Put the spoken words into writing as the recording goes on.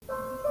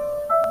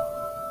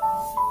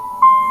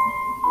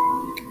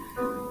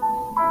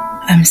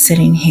I'm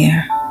sitting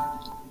here,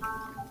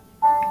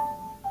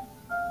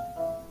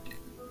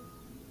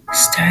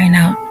 staring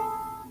out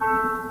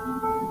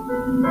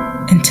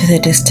into the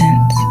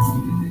distance.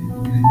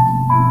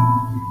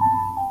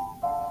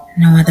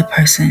 No other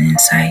person in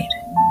sight,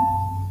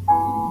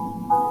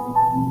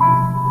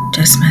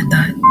 just my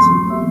thoughts.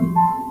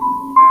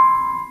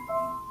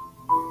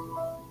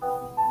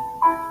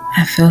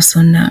 I feel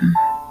so numb,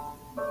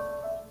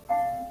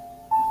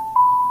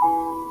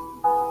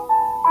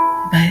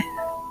 but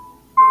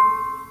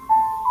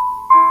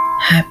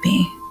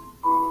happy,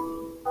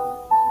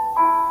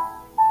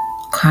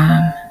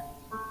 calm,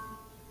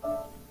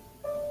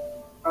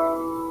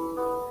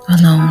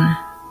 alone,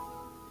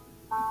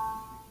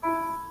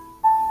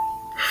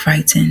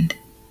 frightened.